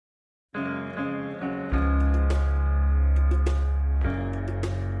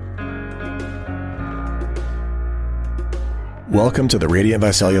Welcome to the Radiant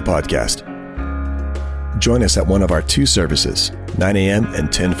Visalia podcast. Join us at one of our two services, 9 a.m. and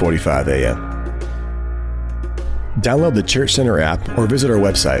 10:45 a.m. Download the Church Center app or visit our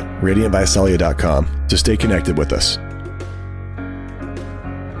website, radiantvisalia.com, to stay connected with us.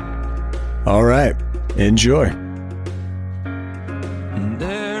 All right, enjoy.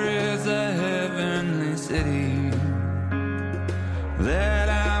 There is a heavenly city that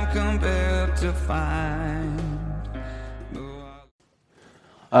I'm compelled to find.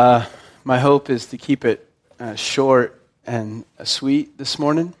 My hope is to keep it short and sweet this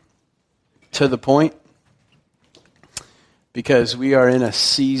morning, to the point, because we are in a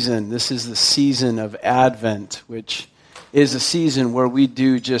season. This is the season of Advent, which is a season where we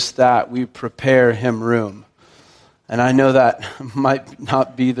do just that. We prepare Him room. And I know that might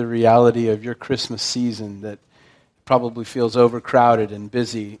not be the reality of your Christmas season, that probably feels overcrowded and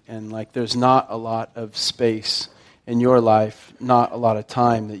busy, and like there's not a lot of space in your life, not a lot of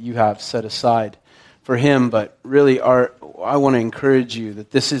time that you have set aside for Him. But really, I want to encourage you that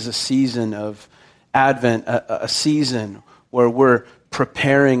this is a season of Advent, a season where we're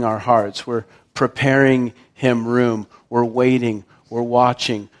preparing our hearts, we're preparing Him room, we're waiting, we're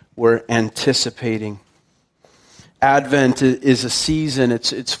watching, we're anticipating. Advent is a season,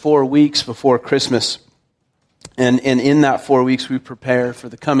 it's 4 weeks before Christmas, and in that 4 weeks we prepare for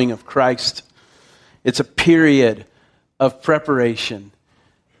the coming of Christ. It's a period of preparation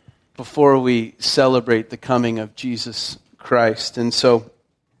before we celebrate the coming of Jesus Christ. And so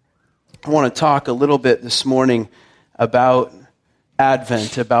I want to talk a little bit this morning about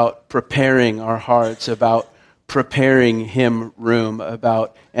Advent, about preparing our hearts, about preparing Him room,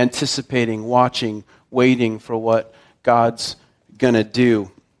 about anticipating, watching, waiting for what God's going to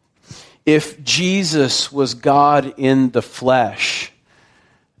do. If Jesus was God in the flesh,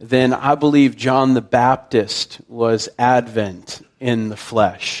 then I believe John the Baptist was Advent in the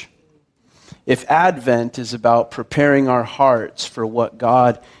flesh. If Advent is about preparing our hearts for what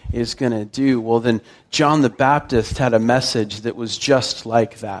God is going to do, well then John the Baptist had a message that was just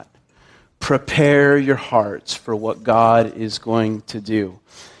like that. Prepare your hearts for what God is going to do.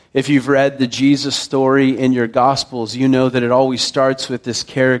 If you've read the Jesus story in your Gospels, you know that it always starts with this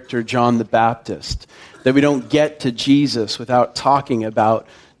character, John the Baptist. That we don't get to Jesus without talking about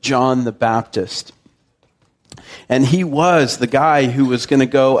John the Baptist. And he was the guy who was going to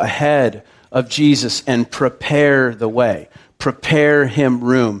go ahead of Jesus and prepare the way, prepare Him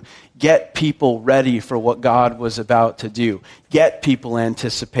room, get people ready for what God was about to do, get people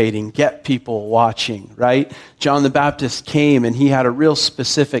anticipating, get people watching, right? John the Baptist came and he had a real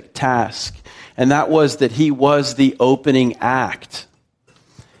specific task, and that was that he was the opening act.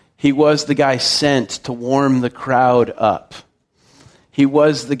 He was the guy sent to warm the crowd up. He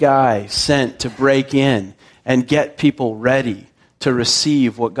was the guy sent to break in and get people ready to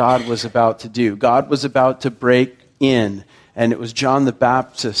receive what God was about to do. God was about to break in, and it was John the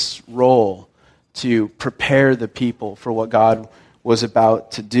Baptist's role to prepare the people for what God was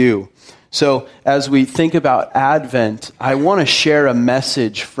about to do. So as we think about Advent, I want to share a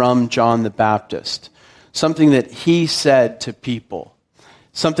message from John the Baptist, something that he said to people,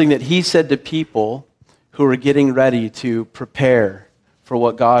 who were getting ready to prepare for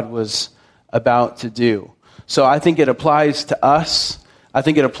what God was about to do. So I think it applies to us. I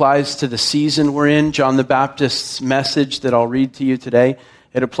think it applies to the season we're in. John the Baptist's message that I'll read to you today,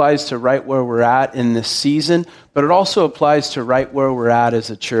 it applies to right where we're at in this season, but it also applies to right where we're at as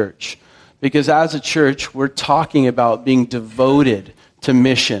a church. Because as a church, we're talking about being devoted to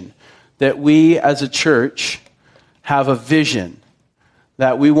mission. That we as a church have a vision,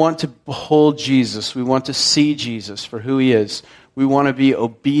 that we want to behold Jesus, we want to see Jesus for who He is. We want to be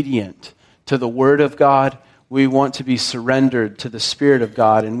obedient to the Word of God. We want to be surrendered to the Spirit of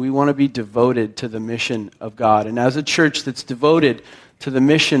God, and we want to be devoted to the mission of God. And as a church that's devoted to the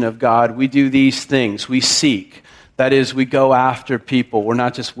mission of God, we do these things. We seek. That is, we go after people. We're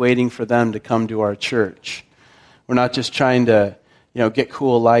not just waiting for them to come to our church. We're not just trying to, get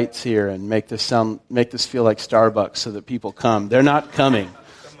cool lights here and make this feel like Starbucks so that people come. They're not coming.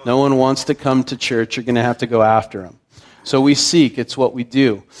 No one wants to come to church. You're going to have to go after them. So we seek, it's what we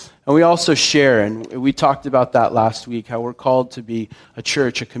do. And we also share, and we talked about that last week, how we're called to be a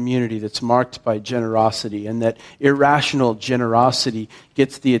church, a community that's marked by generosity, and that irrational generosity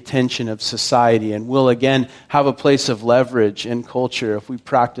gets the attention of society and will again have a place of leverage in culture if we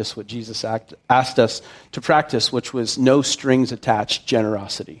practice what Jesus asked us to practice, which was no strings attached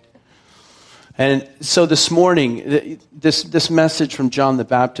generosity. And so this morning, this message from John the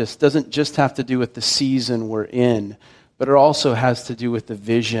Baptist doesn't just have to do with the season we're in, but it also has to do with the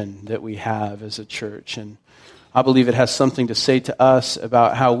vision that we have as a church. And I believe it has something to say to us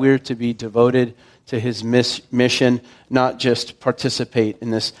about how we're to be devoted to his mission, not just participate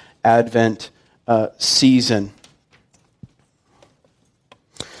in this Advent season.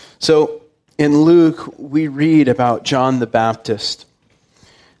 So in Luke, we read about John the Baptist,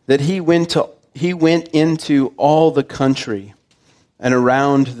 that he went into all the country and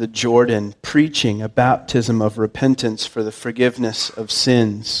around the Jordan, preaching a baptism of repentance for the forgiveness of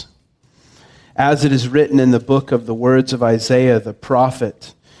sins. As it is written in the book of the words of Isaiah the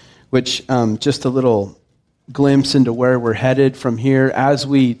prophet, which just a little glimpse into where we're headed from here. As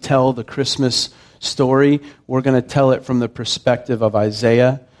we tell the Christmas story, we're going to tell it from the perspective of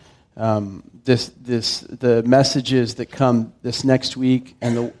Isaiah. The messages that come this next week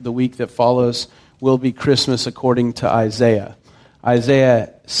and the week that follows will be Christmas according to Isaiah.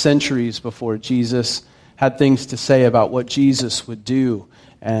 Isaiah, centuries before Jesus, had things to say about what Jesus would do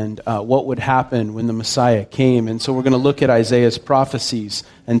and what would happen when the Messiah came. And so we're going to look at Isaiah's prophecies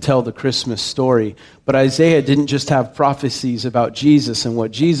and tell the Christmas story. But Isaiah didn't just have prophecies about Jesus and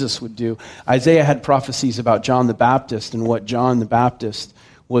what Jesus would do. Isaiah had prophecies about John the Baptist and what John the Baptist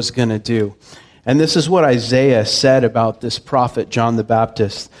was going to do. And this is what Isaiah said about this prophet, John the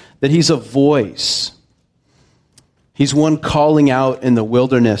Baptist, that he's a voice. He's one calling out in the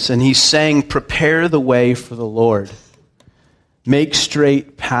wilderness, and he's saying, prepare the way for the Lord. Make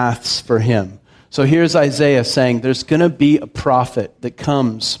straight paths for him. So here's Isaiah saying there's going to be a prophet that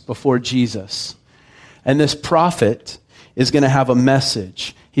comes before Jesus. And this prophet is going to have a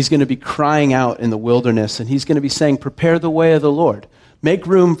message. He's going to be crying out in the wilderness, and he's going to be saying, prepare the way of the Lord. Make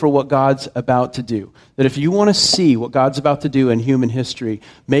room for what God's about to do. That if you want to see what God's about to do in human history,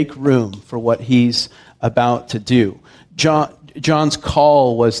 make room for what he's about to do. John's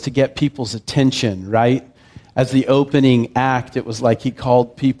call was to get people's attention, right? As the opening act, it was like he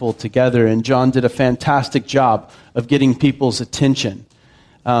called people together, and John did a fantastic job of getting people's attention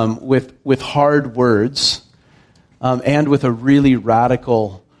with hard words and with a really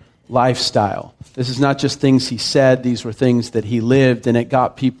radical lifestyle. This is not just things he said, these were things that he lived, and it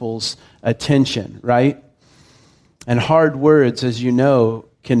got people's attention, right? And hard words, as you know,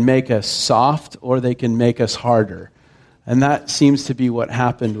 can make us soft or they can make us harder. And that seems to be what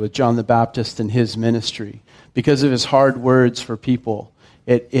happened with John the Baptist and his ministry. Because of his hard words for people,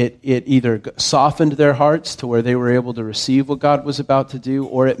 it either softened their hearts to where they were able to receive what God was about to do,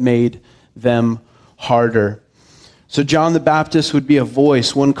 or it made them harder. So John the Baptist would be a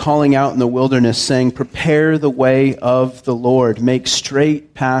voice, one calling out in the wilderness saying, prepare the way of the Lord, make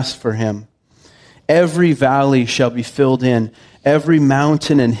straight paths for him. Every valley shall be filled in, every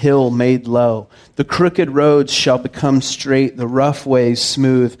mountain and hill made low. The crooked roads shall become straight, the rough ways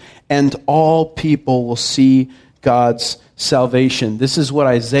smooth, and all people will see God's salvation. This is what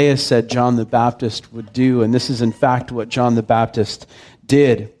Isaiah said John the Baptist would do, and this is in fact what John the Baptist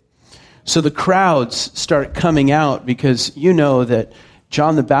did. So the crowds start coming out because you know that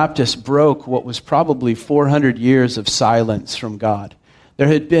John the Baptist broke what was probably 400 years of silence from God. There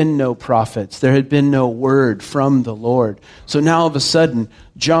had been no prophets. There had been no word from the Lord. So now all of a sudden,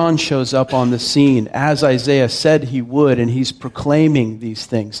 John shows up on the scene as Isaiah said he would, and he's proclaiming these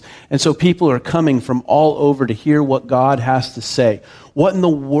things. And so people are coming from all over to hear what God has to say. What in the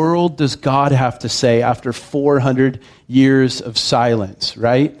world does God have to say after 400 years of silence,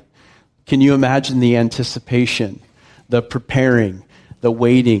 right? Can you imagine the anticipation, the preparing, the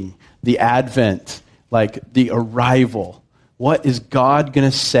waiting, the advent, like the arrival? What is God going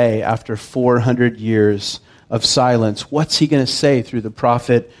to say after 400 years of silence? What's he going to say through the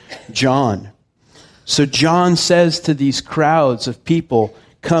prophet John? So John says to these crowds of people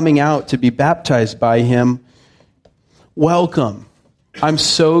coming out to be baptized by him, welcome. I'm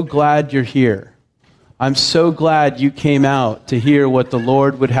so glad you're here. I'm so glad you came out to hear what the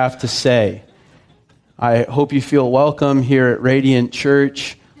Lord would have to say. I hope you feel welcome here at Radiant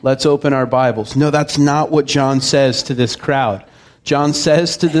Church. Let's open our Bibles. No, that's not what John says to this crowd. John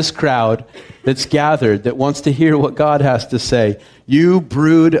says to this crowd that's gathered, that wants to hear what God has to say, you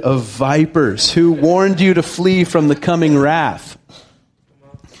brood of vipers, who warned you to flee from the coming wrath.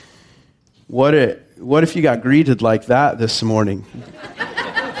 What if you got greeted like that this morning?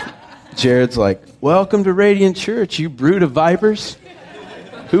 Jared's like, welcome to Radiant Church, you brood of vipers.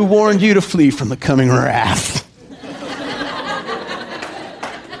 Who warned you to flee from the coming wrath?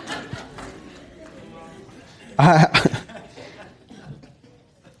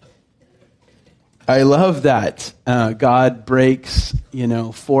 I love that God breaks,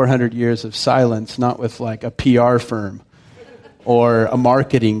 400 years of silence, not with like a PR firm or a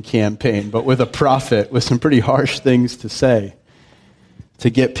marketing campaign, but with a prophet with some pretty harsh things to say to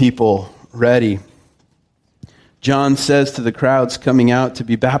get people ready. John says to the crowds coming out to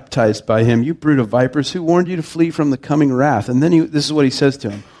be baptized by him, "You brood of vipers, who warned you to flee from the coming wrath?" And then this is what he says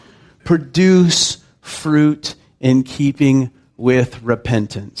to him: "Produce fruit in keeping with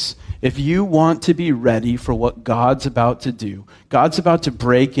repentance." If you want to be ready for what God's about to do, God's about to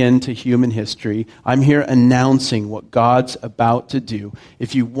break into human history. I'm here announcing what God's about to do.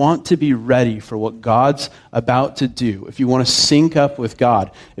 If you want to be ready for what God's about to do, if you want to sync up with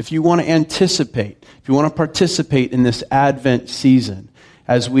God, if you want to anticipate, if you want to participate in this Advent season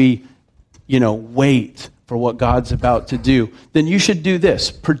as we, wait for what God's about to do, then you should do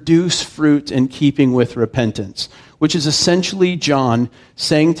this: produce fruit in keeping with repentance, which is essentially John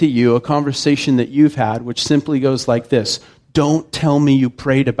saying to you a conversation that you've had, which simply goes like this: don't tell me you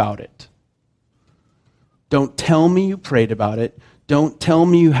prayed about it. Don't tell me you prayed about it. Don't tell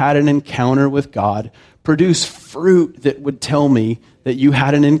me you had an encounter with God. Produce fruit that would tell me that you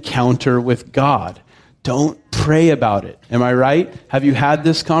had an encounter with God. Don't pray about it. Am I right? Have you had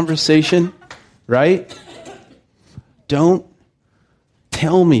this conversation? Right? Don't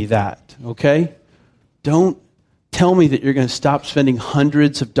tell me that, okay? Don't tell me that you're going to stop spending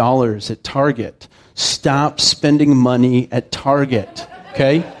hundreds of dollars at Target. Stop spending money at Target,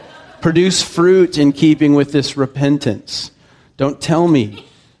 okay? Produce fruit in keeping with this repentance. Don't tell me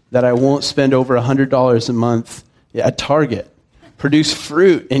that I won't spend over $100 a month at Target. Produce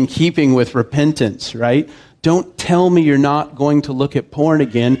fruit in keeping with repentance, right? Don't tell me you're not going to look at porn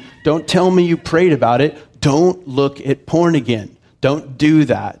again. Don't tell me you prayed about it. Don't look at porn again. Don't do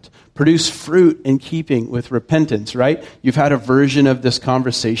that. Produce fruit in keeping with repentance, right? You've had a version of this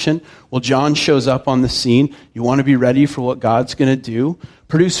conversation. Well, John shows up on the scene. You want to be ready for what God's going to do?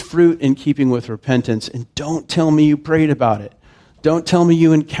 Produce fruit in keeping with repentance, and don't tell me you prayed about it. Don't tell me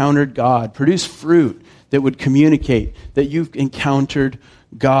you encountered God. Produce fruit that would communicate that you've encountered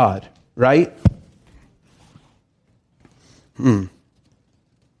God, right?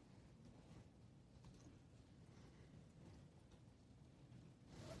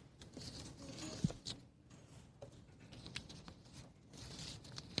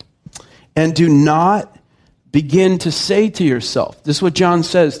 And do not begin to say to yourself, this is what John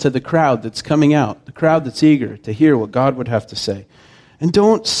says to the crowd that's coming out, the crowd that's eager to hear what God would have to say. And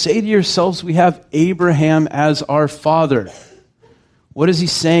don't say to yourselves, we have Abraham as our father. What is he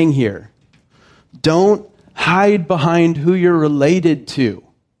saying here? Don't hide behind who you're related to.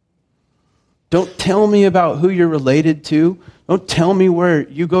 Don't tell me about who you're related to. Don't tell me where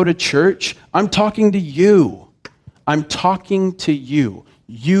you go to church. I'm talking to you. I'm talking to you.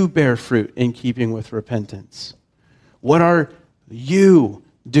 You bear fruit in keeping with repentance. What are you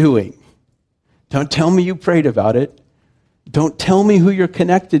doing? Don't tell me you prayed about it. Don't tell me who you're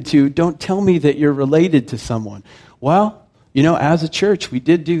connected to. Don't tell me that you're related to someone. Well, as a church, we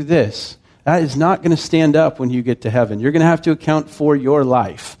did do this. That is not going to stand up when you get to heaven. You're going to have to account for your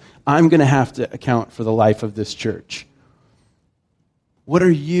life. I'm going to have to account for the life of this church. What are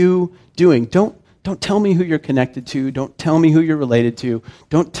you doing? Don't tell me who you're connected to. Don't tell me who you're related to.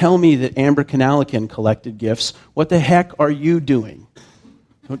 Don't tell me that Amber Canalican collected gifts. What the heck are you doing?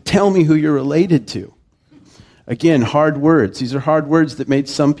 Don't tell me who you're related to. Again, hard words. These are hard words that made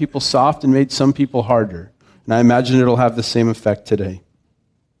some people soft and made some people harder. And I imagine it'll have the same effect today.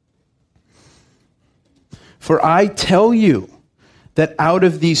 For I tell you that out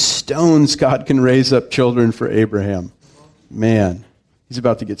of these stones God can raise up children for Abraham. Man, he's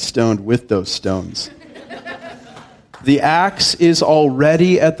about to get stoned with those stones. The axe is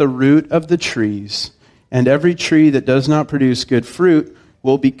already at the root of the trees, and every tree that does not produce good fruit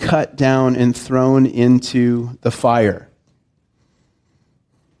will be cut down and thrown into the fire.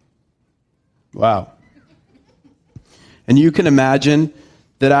 Wow. And you can imagine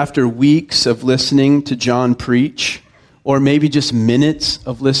that after weeks of listening to John preach, or maybe just minutes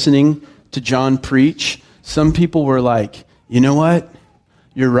of listening to John preach, some people were like, you know what?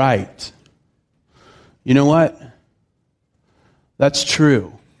 You're right. You know what? That's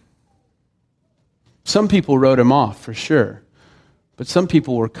true. Some people wrote him off for sure. But some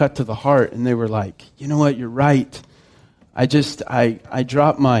people were cut to the heart and they were like, you know what? You're right. I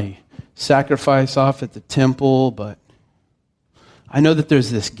dropped my sacrifice off at the temple, but I know that there's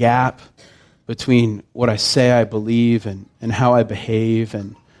this gap between what I say I believe and how I behave.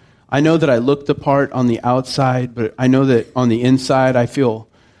 And I know that I look the part on the outside, but I know that on the inside I feel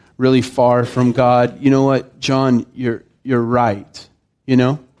really far from God. You know what, John, you're right,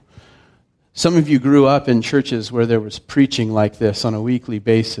 Some of you grew up in churches where there was preaching like this on a weekly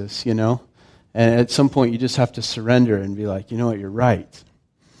basis, And at some point you just have to surrender and be like, you know what, you're right.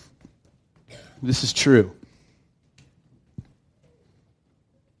 This is true.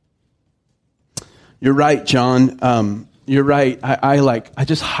 You're right, John. You're right. I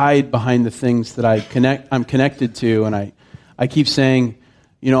just hide behind the things that I'm connected to, and I keep saying,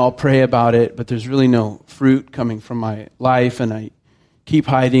 I'll pray about it, but there's really no fruit coming from my life, and I keep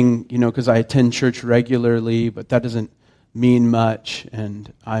hiding, because I attend church regularly, but that doesn't mean much,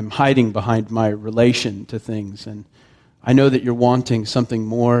 and I'm hiding behind my relation to things, and I know that you're wanting something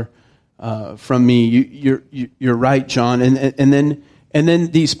more from me. You're right, John, and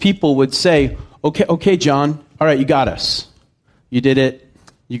then these people would say, okay, John, all right, you got us. You did it.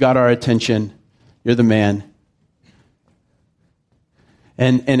 You got our attention. You're the man.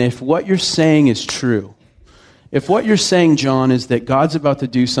 And if what you're saying is true, if what you're saying, John, is that God's about to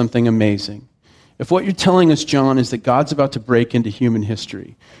do something amazing, if what you're telling us, John, is that God's about to break into human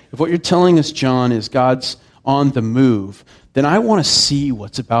history, if what you're telling us, John, is God's on the move, then I want to see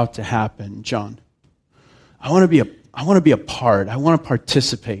what's about to happen, John. I want to be a part. I want to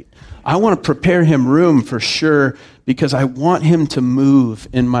participate. I want to prepare him room for sure because I want him to move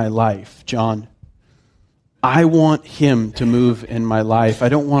in my life, John. I want him to move in my life. I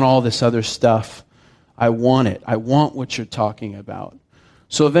don't want all this other stuff. I want it. I want what you're talking about.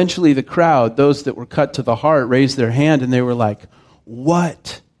 So eventually the crowd, those that were cut to the heart, raised their hand and they were like,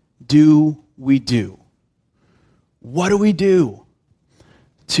 what do we do? What do we do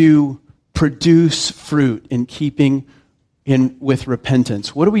to produce fruit in keeping with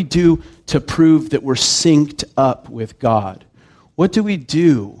repentance? What do we do to prove that we're synced up with God? What do we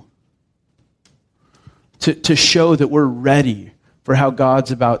do to show that we're ready for how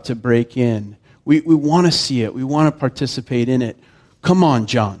God's about to break in? We want to see it. We want to participate in it. Come on,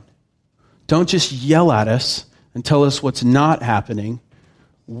 John. Don't just yell at us and tell us what's not happening.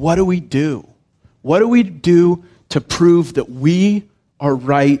 What do we do? What do we do to prove that we are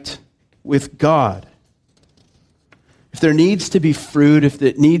right with God? If there needs to be fruit, if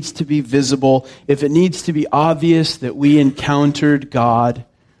it needs to be visible, if it needs to be obvious that we encountered God,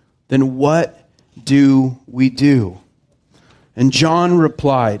 then what do we do? And John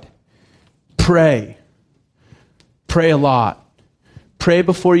replied, pray. Pray a lot. Pray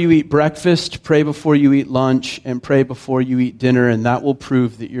before you eat breakfast, pray before you eat lunch, and pray before you eat dinner, and that will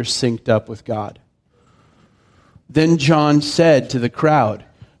prove that you're synced up with God. Then John said to the crowd,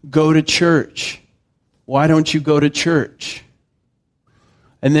 go to church. Why don't you go to church?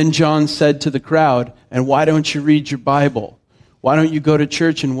 And then John said to the crowd, and why don't you read your Bible? Why don't you go to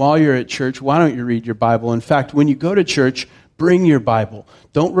church, and while you're at church, why don't you read your Bible? In fact, when you go to church, bring your Bible.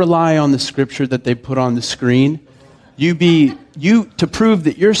 Don't rely on the scripture that they put on the screen. To prove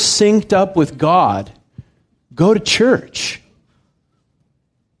that you're synced up with God, go to church.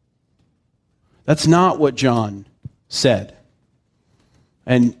 That's not what John said.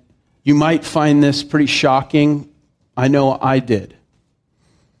 And you might find this pretty shocking. I know I did.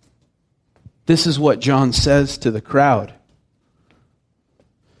 This is what John says to the crowd,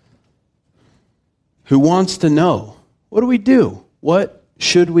 who wants to know, what do we do? What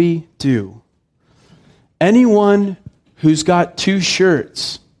should we do? Anyone who's got 2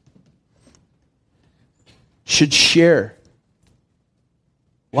 shirts should share.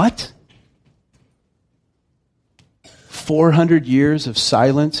 What? 400 years of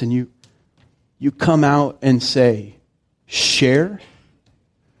silence and you come out and say, share?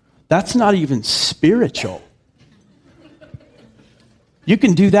 That's not even spiritual. You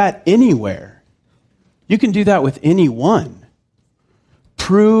can do that anywhere. You can do that with anyone.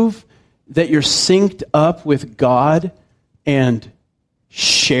 Prove that you're synced up with God and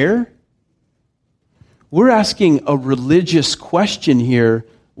share? We're asking a religious question here.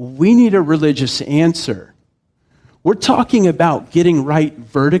 We need a religious answer. We're talking about getting right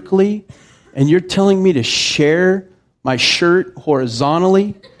vertically, and you're telling me to share my shirt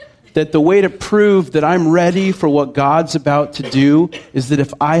horizontally? That the way to prove that I'm ready for what God's about to do is that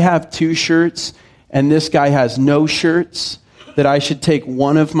if I have 2 shirts and this guy has no shirts, that I should take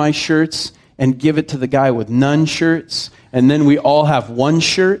one of my shirts and give it to the guy with none shirts, and then we all have 1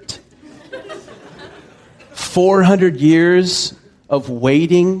 shirt? 400 years of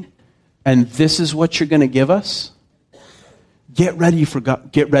waiting, and this is what you're going to give us? Get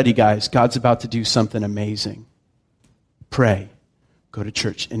ready, guys. God's about to do something amazing. Pray. Go to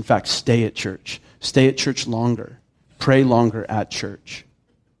church. In fact, stay at church. Stay at church longer. Pray longer at church.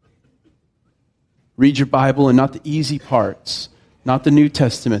 Read your Bible, and not the easy parts, not the New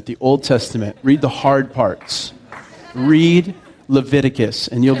Testament, the Old Testament. Read the hard parts. Read Leviticus,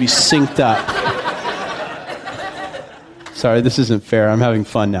 and you'll be synced up. Sorry, this isn't fair. I'm having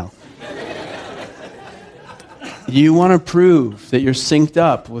fun now. You want to prove that you're synced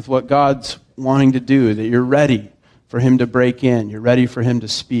up with what God's wanting to do, that you're ready for him to break in, you're ready for him to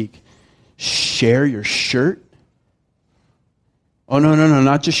speak. share your shirt? Oh, no,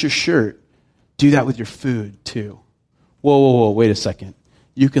 not just your shirt. Do that with your food too. Whoa, wait a second.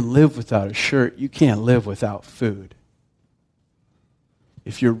 You can live without a shirt. You can't live without food.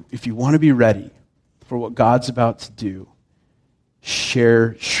 If you want to be ready for what God's about to do,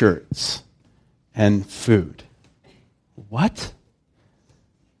 share shirts and food. What?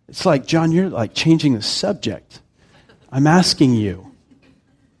 It's like, John, you're like changing the subject. I'm asking you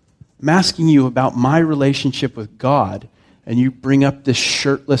about my relationship with God, and you bring up this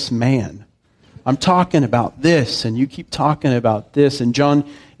shirtless man. I'm talking about this, and you keep talking about this. And John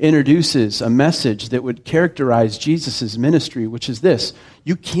introduces a message that would characterize Jesus' ministry, which is this: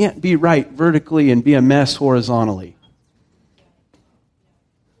 you can't be right vertically and be a mess horizontally.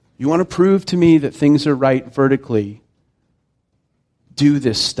 You want to prove to me that things are right vertically? Do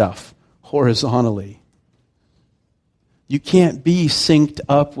this stuff horizontally. You can't be synced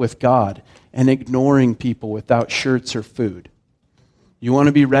up with God and ignoring people without shirts or food. You want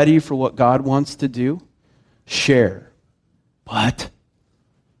to be ready for what God wants to do? Share. What?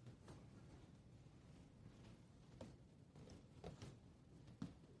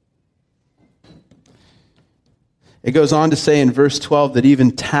 It goes on to say in verse 12 that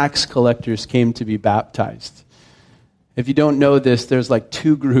even tax collectors came to be baptized. If you don't know this, there's like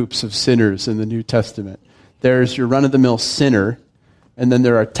two groups of sinners in the New Testament. There's your run-of-the-mill sinner, and then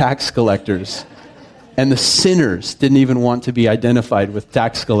there are tax collectors. And the sinners didn't even want to be identified with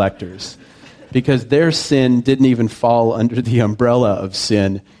tax collectors because their sin didn't even fall under the umbrella of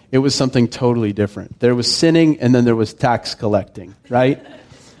sin. It was something totally different. There was sinning, and then there was tax collecting, right?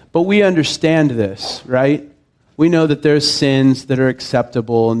 But we understand this, right? We know that there's sins that are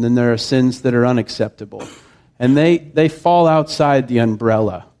acceptable, and then there are sins that are unacceptable. And they fall outside the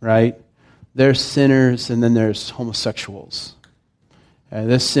umbrella, right? There's sinners, and then there's homosexuals.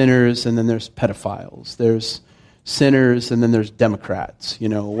 There's sinners, and then there's pedophiles. There's sinners, and then there's Democrats. You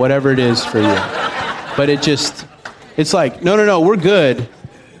know, whatever it is for you. But it's like, no, we're good.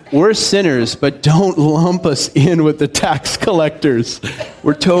 We're sinners, but don't lump us in with the tax collectors.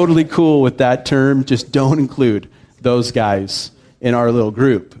 We're totally cool with that term. Just don't include those guys in our little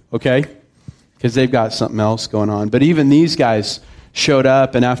group, okay? Because they've got something else going on. But even these guys showed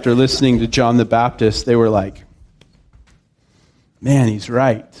up, and after listening to John the Baptist, they were like, man, he's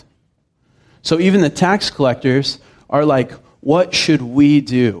right. So even the tax collectors are like, what should we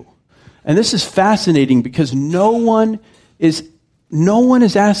do? And this is fascinating because no one is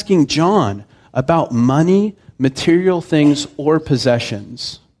asking John about money, material things, or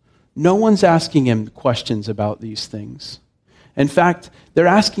possessions. No one's asking him questions about these things. In fact, they're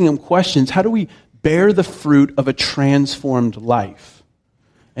asking him questions. How do we bear the fruit of a transformed life?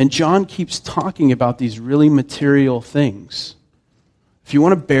 And John keeps talking about these really material things. If you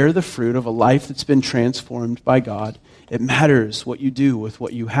want to bear the fruit of a life that's been transformed by God, it matters what you do with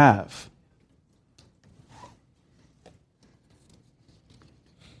what you have.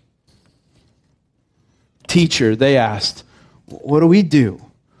 Teacher, they asked, what do we do?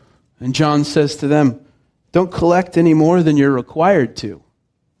 And John says to them, don't collect any more than you're required to.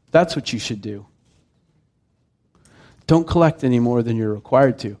 That's what you should do. Don't collect any more than you're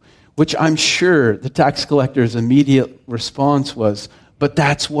required to. Which I'm sure the tax collector's immediate response was, but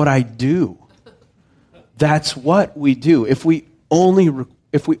that's what I do. That's what we do. If we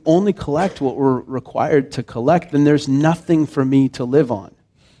only collect what we're required to collect, then there's nothing for me to live on.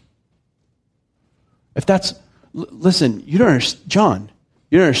 Listen, you don't understand, John,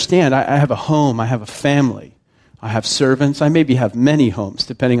 you don't understand. I have a home, I have a family, I have servants, I maybe have many homes,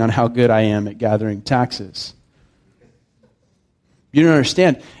 depending on how good I am at gathering taxes. You don't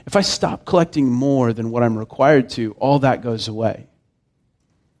understand. If I stop collecting more than what I'm required to, all that goes away.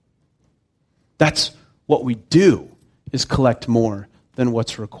 That's what we do, is collect more than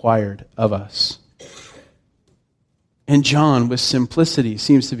what's required of us. And John, with simplicity,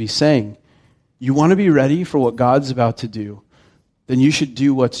 seems to be saying, you want to be ready for what God's about to do, then you should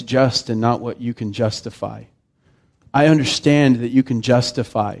do what's just and not what you can justify. I understand that you can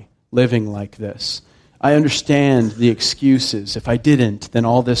justify living like this. I understand the excuses. If I didn't, then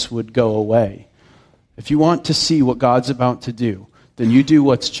all this would go away. If you want to see what God's about to do, then you do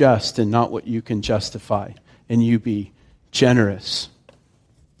what's just and not what you can justify, and you be generous.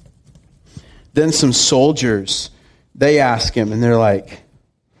 Then some soldiers, they ask him, and they're like,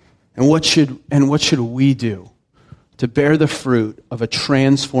 and what should we do to bear the fruit of a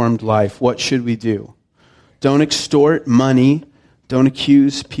transformed life? What should we do? Don't extort money. Don't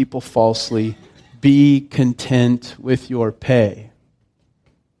accuse people falsely. Be content with your pay.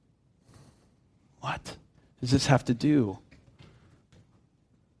 What does this have to do?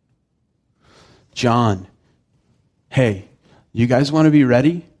 John, hey, you guys want to be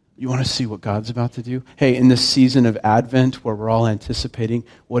ready? You want to see what God's about to do? Hey, in this season of Advent where we're all anticipating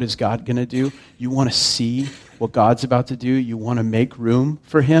what is God going to do, you want to see what God's about to do? You want to make room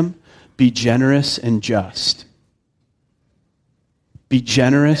for him? Be generous and just. Be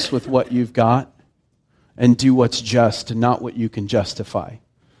generous with what you've got and do what's just and not what you can justify.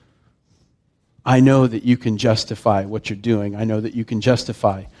 I know that you can justify what you're doing. I know that you can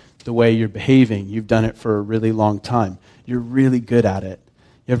justify the way you're behaving. You've done it for a really long time. You're really good at it.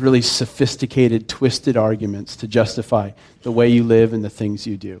 You have really sophisticated, twisted arguments to justify the way you live and the things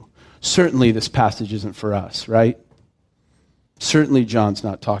you do. Certainly this passage isn't for us, right? Certainly John's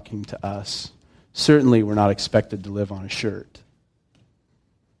not talking to us. Certainly we're not expected to live on a shirt.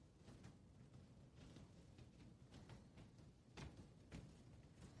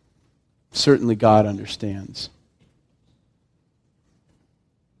 Certainly God understands.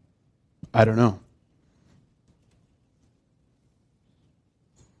 I don't know.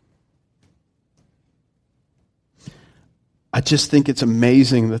 I just think it's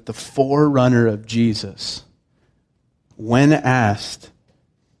amazing that the forerunner of Jesus, when asked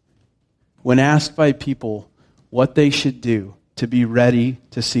by people what they should do to be ready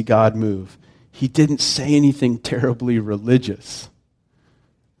to see God move, he didn't say anything terribly religious.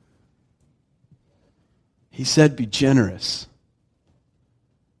 He said, be generous.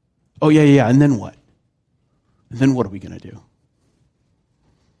 Oh, yeah, and then what? And then what are we going to do?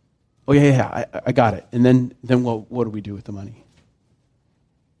 Oh, yeah, I got it. And then what do we do with the money?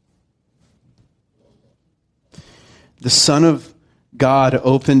 The Son of God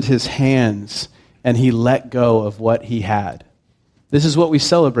opened his hands and he let go of what he had. This is what we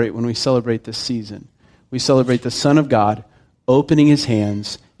celebrate when we celebrate this season. We celebrate the Son of God opening his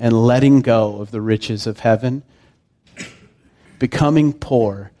hands and letting go of the riches of heaven, becoming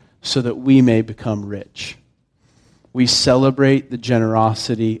poor so that we may become rich. We celebrate the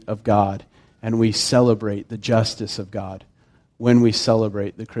generosity of God, and we celebrate the justice of God when we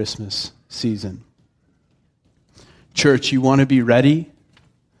celebrate the Christmas season. Church, you want to be ready?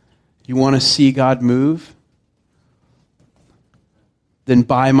 You want to see God move? Then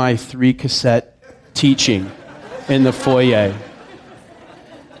buy my 3-cassette teaching in the foyer.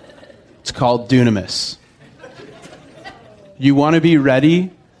 It's called Dunamis. You want to be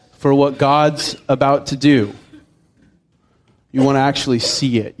ready for what God's about to do? You want to actually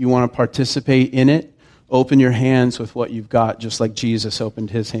see it. You want to participate in it. Open your hands with what you've got, just like Jesus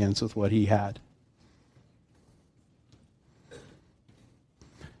opened his hands with what he had.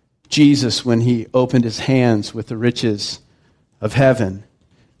 Jesus, when he opened his hands with the riches of heaven,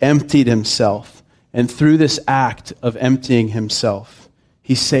 emptied himself. And through this act of emptying himself,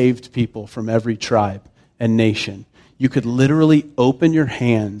 he saved people from every tribe and nation. You could literally open your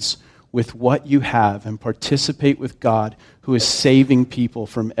hands with what you have and participate with God who is saving people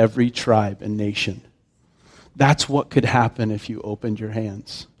from every tribe and nation. That's what could happen if you opened your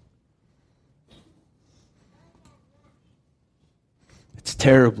hands. It's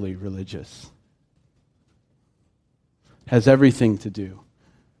terribly religious. It has everything to do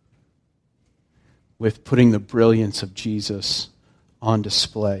with putting the brilliance of Jesus on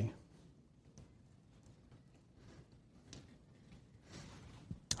display.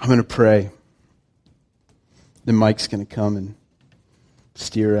 I'm going to pray. Then Mike's going to come and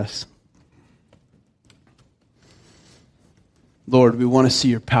steer us. Lord, we want to see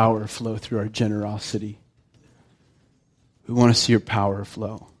your power flow through our generosity. We want to see your power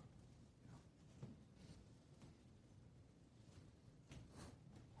flow.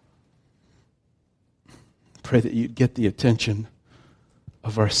 Pray that you'd get the attention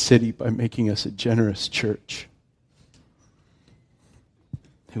of our city by making us a generous church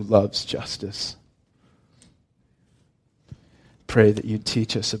who loves justice. Pray that you'd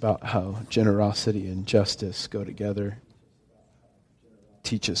teach us about how generosity and justice go together.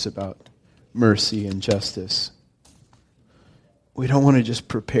 Teach us about mercy and justice. We don't want to just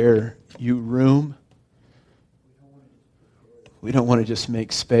prepare you room. We don't want to just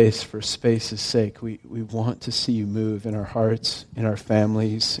make space for space's sake. We want to see you move in our hearts, in our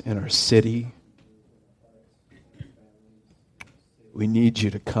families, in our city. We need you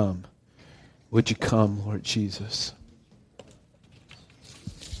to come. Would you come, Lord Jesus?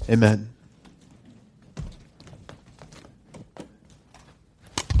 Amen.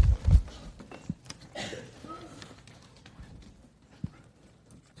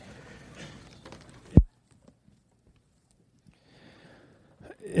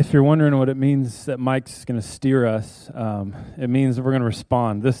 If you're wondering what it means that Mike's going to steer us, it means that we're going to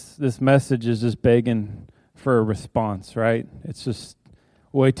respond. This message is just begging for a response, right? It's just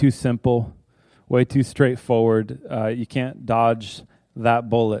way too simple, way too straightforward. You can't dodge that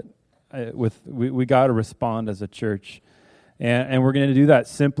bullet. We got to respond as a church, and we're going to do that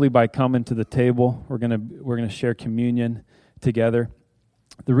simply by coming to the table. We're going to share communion together.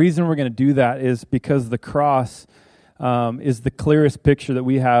 The reason we're going to do that is because the cross is the clearest picture that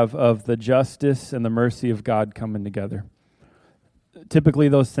we have of the justice and the mercy of God coming together. Typically,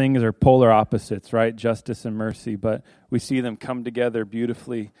 those things are polar opposites, right? Justice and mercy, but we see them come together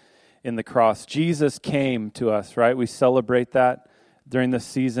beautifully in the cross. Jesus came to us, right? We celebrate that during this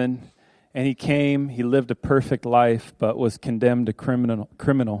season. And he came, he lived a perfect life, but was condemned a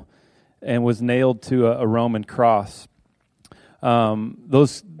criminal and was nailed to a Roman cross.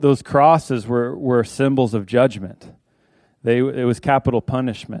 Those crosses were symbols of judgment. It was capital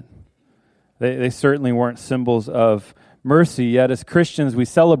punishment. They certainly weren't symbols of mercy, yet as Christians we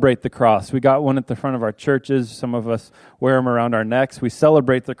celebrate the cross. We got one at the front of our churches. Some of us wear them around our necks. We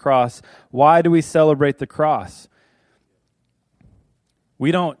celebrate the cross. Why do we celebrate the cross?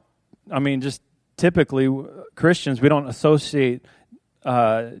 Just typically Christians, we don't associate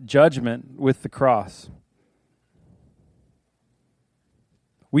judgment with the cross.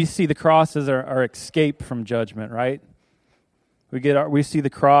 We see the cross as our escape from judgment, right? We see the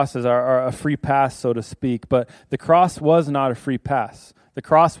cross as a free pass, so to speak, but the cross was not a free pass. The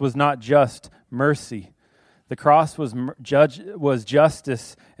cross was not just mercy. The cross was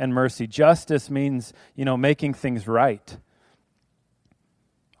justice and mercy. Justice means, making things right.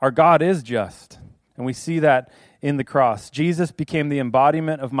 Our God is just, and we see that in the cross. Jesus became the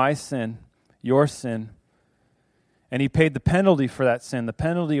embodiment of my sin, your sin, and he paid the penalty for that sin. The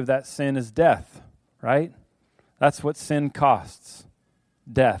penalty of that sin is death, right? That's what sin costs,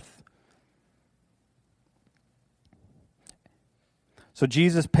 death. So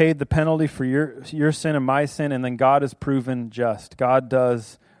Jesus paid the penalty for your sin and my sin, and then God is proven just. God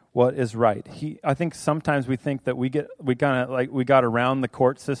does what is right. I think sometimes we think that we got around the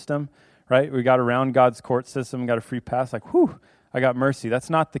court system, right? We got around God's court system, got a free pass, like, whew, I got mercy. That's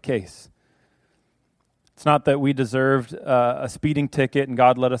not the case. It's not that we deserved a speeding ticket and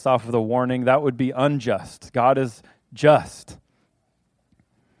God let us off with a warning. That would be unjust. God is just.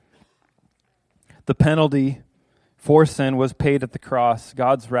 The penalty for sin was paid at the cross.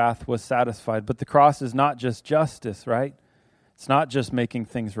 God's wrath was satisfied. But the cross is not just justice, right? It's not just making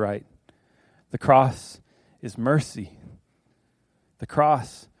things right. The cross is mercy. The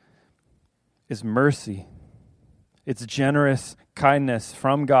cross is mercy. It's generous kindness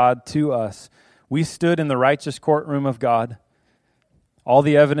from God to us. We stood in the righteous courtroom of God. All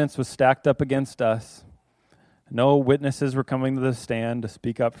the evidence was stacked up against us. No witnesses were coming to the stand to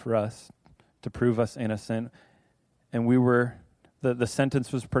speak up for us, to prove us innocent. And the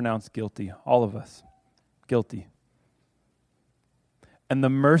sentence was pronounced guilty. All of us, guilty. And the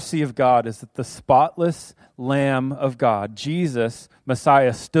mercy of God is that the spotless Lamb of God, Jesus,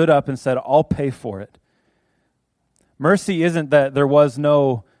 Messiah, stood up and said, I'll pay for it. Mercy isn't that there was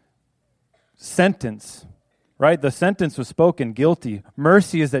no sentence, right? The sentence was spoken, guilty.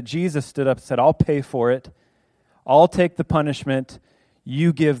 Mercy is that Jesus stood up and said, I'll pay for it. I'll take the punishment.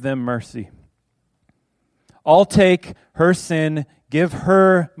 You give them mercy. I'll take her sin, give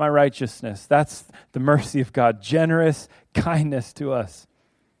her my righteousness. That's the mercy of God. Generous kindness to us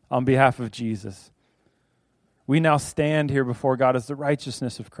on behalf of Jesus. We now stand here before God as the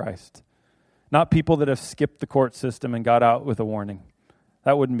righteousness of Christ. Not people that have skipped the court system and got out with a warning.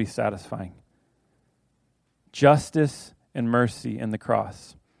 That wouldn't be satisfying. Justice and mercy in the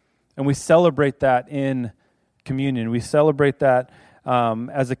cross. And we celebrate that in communion. We celebrate that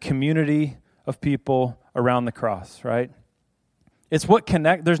as a community of people around the cross, right? It's what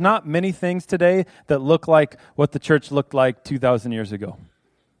connect. There's not many things today that look like what the church looked like 2,000 years ago.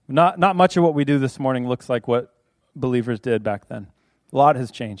 Not much of what we do this morning looks like what believers did back then. A lot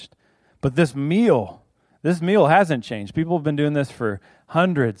has changed. But this meal hasn't changed. People have been doing this for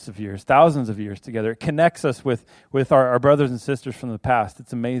hundreds of years, thousands of years together. It connects us with our brothers and sisters from the past.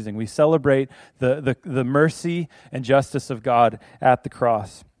 It's amazing. We celebrate the mercy and justice of God at the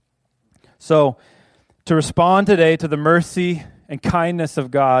cross. So, to respond today to the mercy and kindness of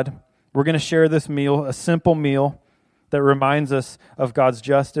God, we're going to share this meal, a simple meal that reminds us of God's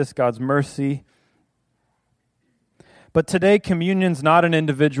justice, God's mercy. But today, communion's not an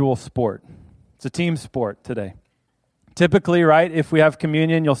individual sport. It's a team sport today. Typically, right, if we have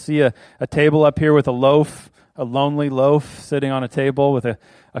communion, you'll see a table up here with a loaf, a lonely loaf sitting on a table with a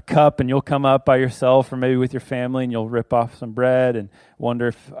cup, and you'll come up by yourself or maybe with your family, and you'll rip off some bread and wonder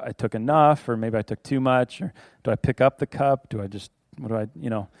if I took enough or maybe I took too much, or do I pick up the cup?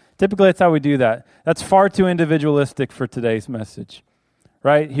 Typically that's how we do that. That's far too individualistic for today's message,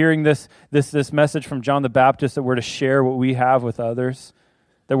 right? Hearing this message from John the Baptist that we're to share what we have with others,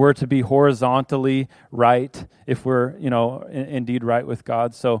 that we're to be horizontally right if we're, indeed right with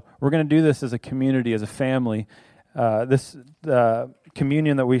God. So we're going to do this as a community, as a family. This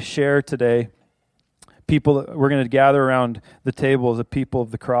communion that we share today, we're going to gather around the table as a people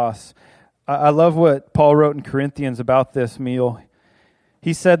of the cross. I love what Paul wrote in Corinthians about this meal.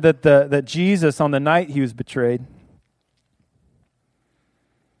 He said that Jesus, on the night he was betrayed,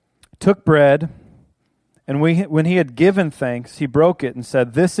 took bread, and when he had given thanks, he broke it and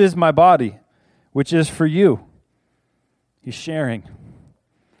said, "This is my body, which is for you." He's sharing.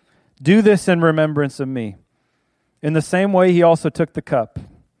 "Do this in remembrance of me." In the same way, he also took the cup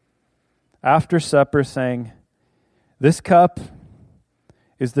after supper, saying, "This cup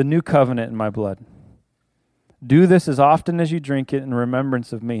is the new covenant in my blood. Do this as often as you drink it in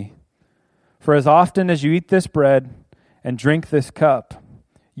remembrance of me. For as often as you eat this bread and drink this cup,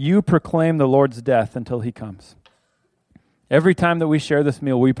 you proclaim the Lord's death until he comes." Every time that we share this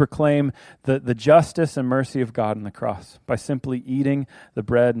meal, we proclaim the justice and mercy of God on the cross by simply eating the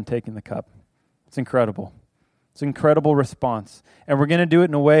bread and taking the cup. It's incredible. It's an incredible response. And we're going to do it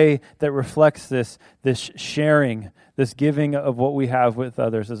in a way that reflects this sharing, this giving of what we have with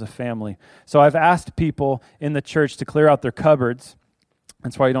others as a family. So I've asked people in the church to clear out their cupboards.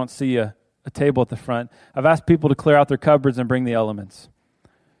 That's why you don't see a table at the front. I've asked people to clear out their cupboards and bring the elements,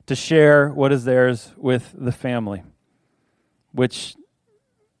 to share what is theirs with the family, which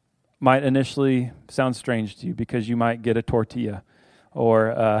might initially sound strange to you because you might get a tortilla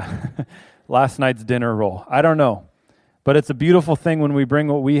or last night's dinner roll. I don't know. But it's a beautiful thing when we bring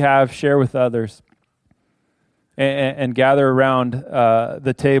what we have, share with others, and gather around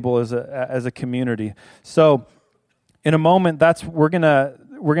the table as a community. So in a moment, we're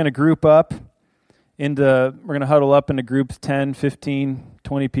gonna group up we're gonna huddle up into groups, 10, 15,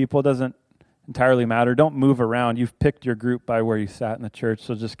 20 people. It doesn't entirely matter. Don't move around. You've picked your group by where you sat in the church,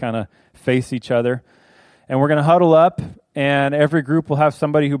 so just kind of face each other. And we're going to huddle up, and every group will have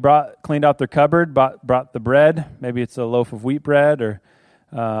somebody who cleaned out their cupboard, brought the bread. Maybe it's a loaf of wheat bread or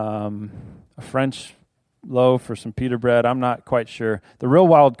a French loaf or some pita bread. I'm not quite sure. The real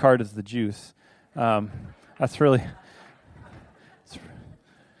wild card is the juice. That's really...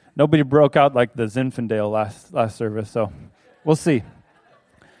 Nobody broke out like the Zinfandel last service, so we'll see.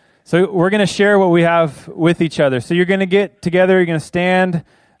 So we're going to share what we have with each other. So you're going to get together, you're going to stand,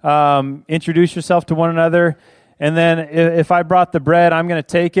 introduce yourself to one another, and then if I brought the bread, I'm going to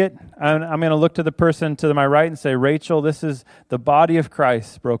take it. I'm going to look to the person to my right and say, "Rachel, this is the body of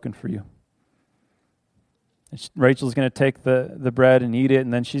Christ broken for you." Rachel's going to take the bread and eat it,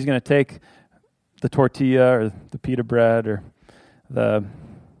 and then she's going to take the tortilla or the pita bread or the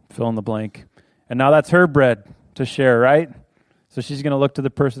fill in the blank. And now that's her bread to share, right? So she's going to look to the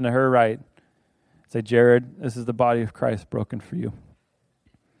person to her right, say, "Jared, this is the body of Christ broken for you."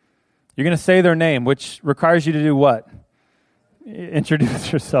 You're going to say their name, which requires you to do what?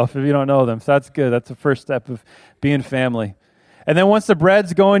 Introduce yourself if you don't know them. So that's good. That's the first step of being family. And then once the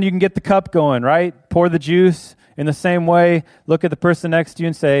bread's going, you can get the cup going, right? Pour the juice. In the same way, look at the person next to you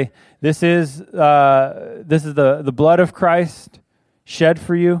and say, this is the blood of Christ shed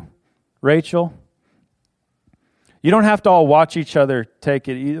for you, Rachel. You don't have to all watch each other take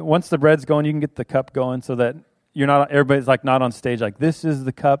it. Once the bread's going, you can get the cup going so that everybody's like not on stage like, "This is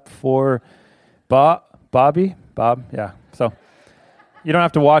the cup for Bob, yeah." So you don't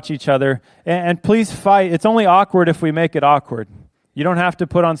have to watch each other. And please fight. It's only awkward if we make it awkward. You don't have to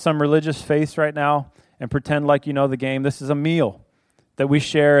put on some religious face right now and pretend like you know the game. This is a meal that we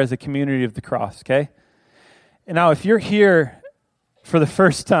share as a community of the cross, okay? And now if you're here for the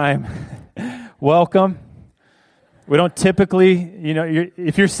first time, welcome. We don't typically,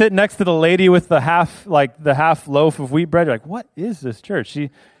 if you're sitting next to the lady with the half loaf of wheat bread, you're like, "What is this church? Is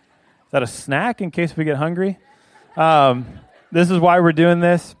that a snack in case we get hungry?" This is why we're doing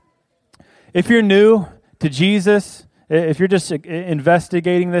this. If you're new to Jesus, if you're just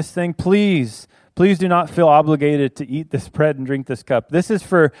investigating this thing, please do not feel obligated to eat this bread and drink this cup. This is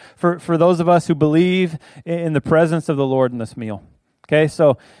for those of us who believe in the presence of the Lord in this meal. Okay,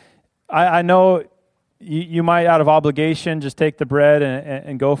 so I know you might, out of obligation, just take the bread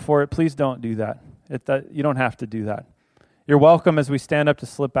and go for it. Please don't do that. You don't have to do that. You're welcome as we stand up to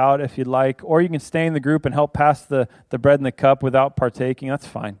slip out if you'd like, or you can stay in the group and help pass the bread and the cup without partaking. That's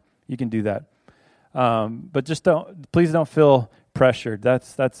fine. You can do that. But please don't feel pressured.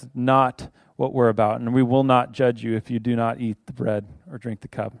 That's not what we're about, and we will not judge you if you do not eat the bread or drink the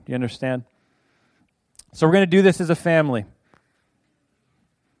cup. Do you understand? So we're going to do this as a family.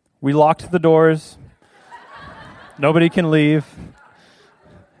 We locked the doors. Nobody can leave.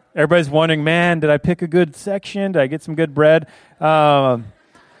 Everybody's wondering, man, did I pick a good section? Did I get some good bread? We're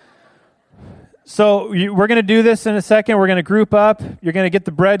going to do this in a second. We're going to group up. You're going to get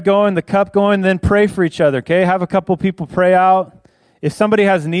the bread going, the cup going, then pray for each other, okay? Have a couple people pray out. If somebody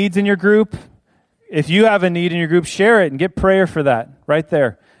has needs in your group, if you have a need in your group, share it and get prayer for that right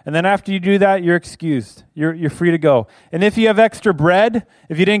there. And then after you do that, you're excused. You're free to go. And if you have extra bread,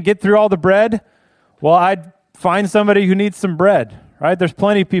 if you didn't get through all the bread, well, I'd find somebody who needs some bread, right? There's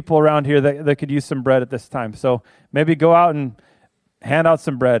plenty of people around here that could use some bread at this time. So maybe go out and hand out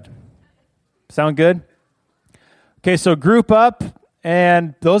some bread. Sound good? Okay, so group up.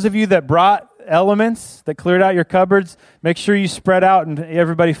 And those of you that brought elements, that cleared out your cupboards, make sure you spread out and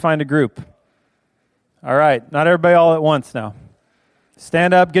everybody find a group. All right, not everybody all at once now.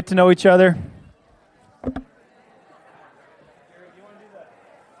 Stand up, get to know each other.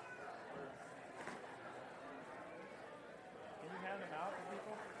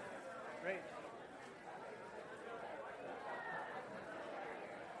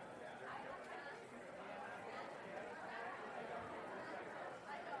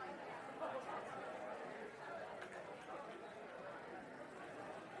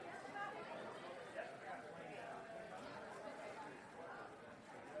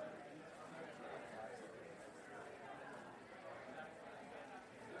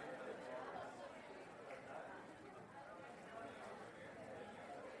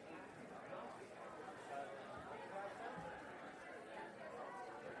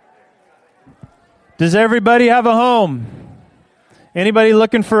 Does everybody have a home? Anybody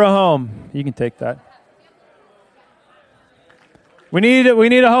looking for a home? You can take that. We need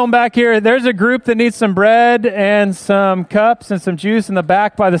a home back here. There's a group that needs some bread and some cups and some juice in the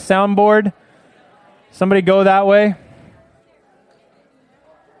back by the soundboard. Somebody go that way.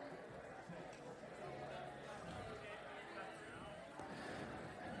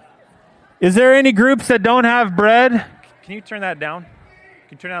 Is there any groups that don't have bread? Can you turn that down?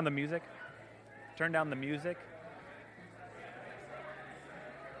 Can you turn down the music? Turn down the music.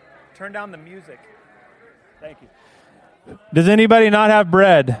 Turn down the music. Thank you. Does anybody not have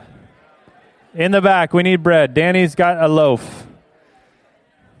bread? In the back, we need bread. Danny's got a loaf.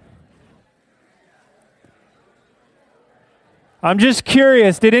 I'm just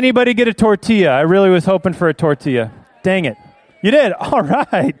curious, did anybody get a tortilla? I really was hoping for a tortilla. Dang it. You did? All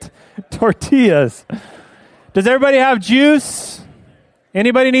right. Tortillas. Does everybody have juice?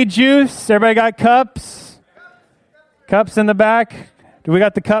 Anybody need juice? Everybody got cups? Cups in the back? Do we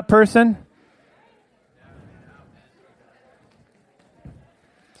got the cup person?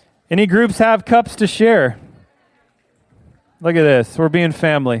 Any groups have cups to share? Look at this. We're being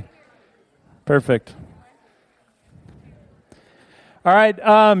family. Perfect. All right.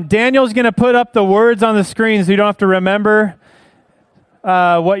 Daniel's going to put up the words on the screen so you don't have to remember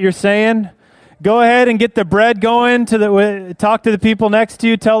what you're saying. Go ahead and get the bread going. Talk to the people next to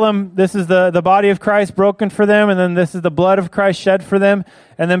you. Tell them this is the body of Christ broken for them, and then this is the blood of Christ shed for them,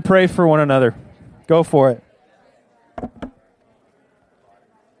 and then pray for one another. Go for it.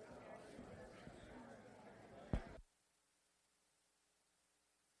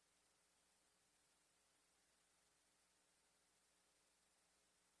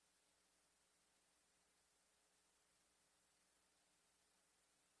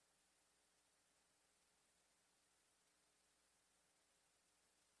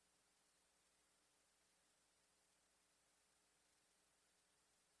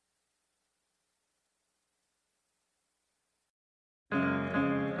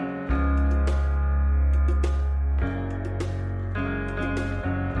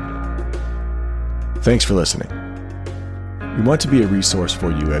 Thanks for listening. We want to be a resource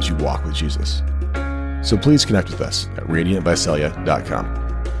for you as you walk with Jesus. So please connect with us at radiantvisalia.com.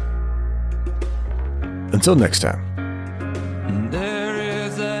 Until next time. There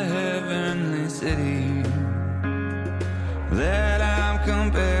is a heavenly city that I'm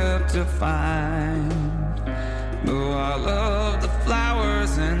compelled to find. Though I love the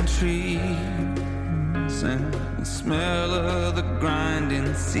flowers and trees and the smell of the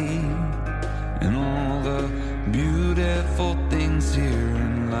grinding sea and all